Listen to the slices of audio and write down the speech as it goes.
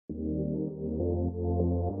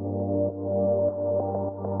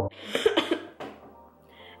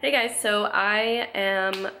Hey guys, so I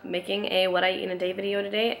am making a what I eat in a day video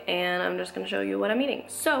today, and I'm just gonna show you what I'm eating.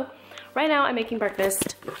 So right now I'm making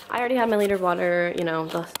breakfast. I already have my liter of water, you know,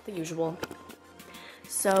 the usual.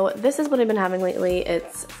 So this is what I've been having lately.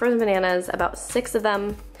 It's frozen bananas, about 6 of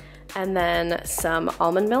them, and then some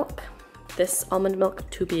almond milk. This almond milk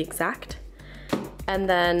to be exact. And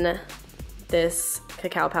then this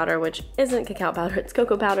cacao powder, which isn't cacao powder, it's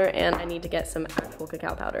cocoa powder, and I need to get some actual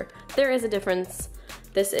cacao powder. There is a difference.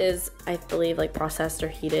 This is, I believe, like processed or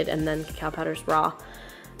heated, and then cacao powder's raw.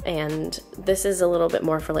 And this is a little bit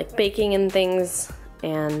more for like baking and things,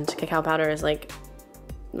 and cacao powder is like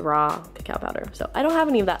raw cacao powder. So I don't have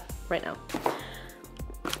any of that right now.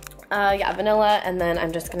 Yeah, vanilla, and then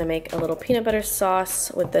I'm just gonna make a little peanut butter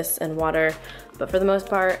sauce with this and water. But for the most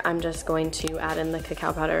part, I'm just going to add in the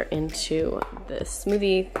cacao powder into the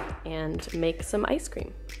smoothie and make some ice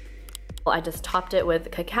cream. Well, I just topped it with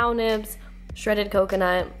cacao nibs, shredded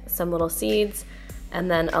coconut, some little seeds, and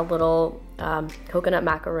then a little coconut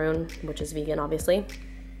macaroon, which is vegan, obviously.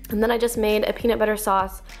 And then I just made a peanut butter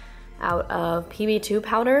sauce out of PB2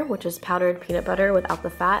 powder, which is powdered peanut butter without the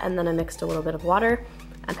fat, and then I mixed a little bit of water,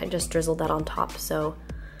 and I just drizzled that on top. So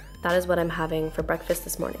that is what I'm having for breakfast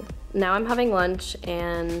this morning. Now I'm having lunch,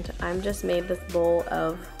 and I'm just made this bowl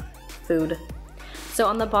of food. So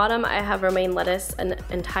on the bottom, I have romaine lettuce, an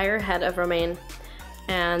entire head of romaine,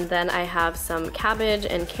 and then I have some cabbage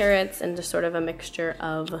and carrots and just sort of a mixture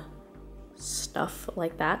of stuff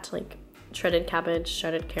like that, like shredded cabbage,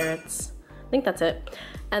 shredded carrots. I think that's it.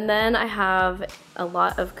 And then I have a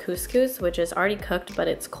lot of couscous, which is already cooked, but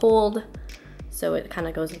it's cold, so it kind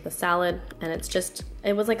of goes with the salad. And it's just,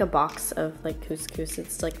 it was like a box of like couscous.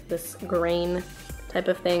 It's like this grain type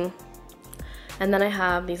of thing. And then I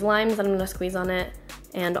have these limes that I'm gonna squeeze on it,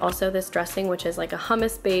 and also this dressing, which is like a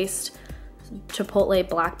hummus-based chipotle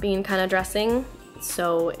black bean kind of dressing.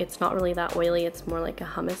 So it's not really that oily, it's more like a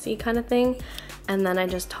hummus-y kind of thing. And then I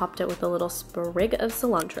just topped it with a little sprig of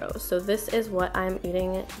cilantro. So this is what I'm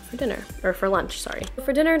eating for dinner, or for lunch, sorry.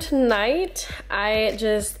 For dinner tonight, I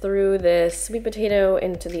just threw this sweet potato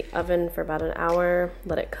into the oven for about an hour,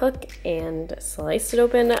 let it cook, and sliced it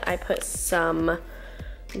open. I put some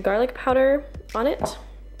garlic powder on it,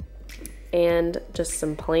 and just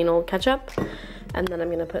some plain old ketchup. And then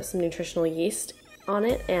I'm gonna put some nutritional yeast on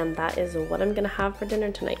it, and that is what I'm gonna have for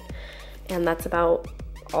dinner tonight. And that's about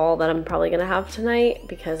all that I'm probably gonna have tonight,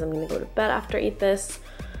 because I'm gonna go to bed after I eat this.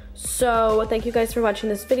 So thank you guys for watching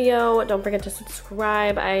this video. Don't forget to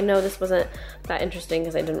subscribe. I know this wasn't that interesting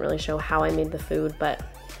because I didn't really show how I made the food, but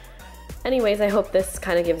anyways, I hope this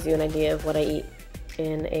kind of gives you an idea of what I eat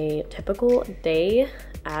in a typical day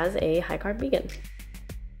as a high carb vegan.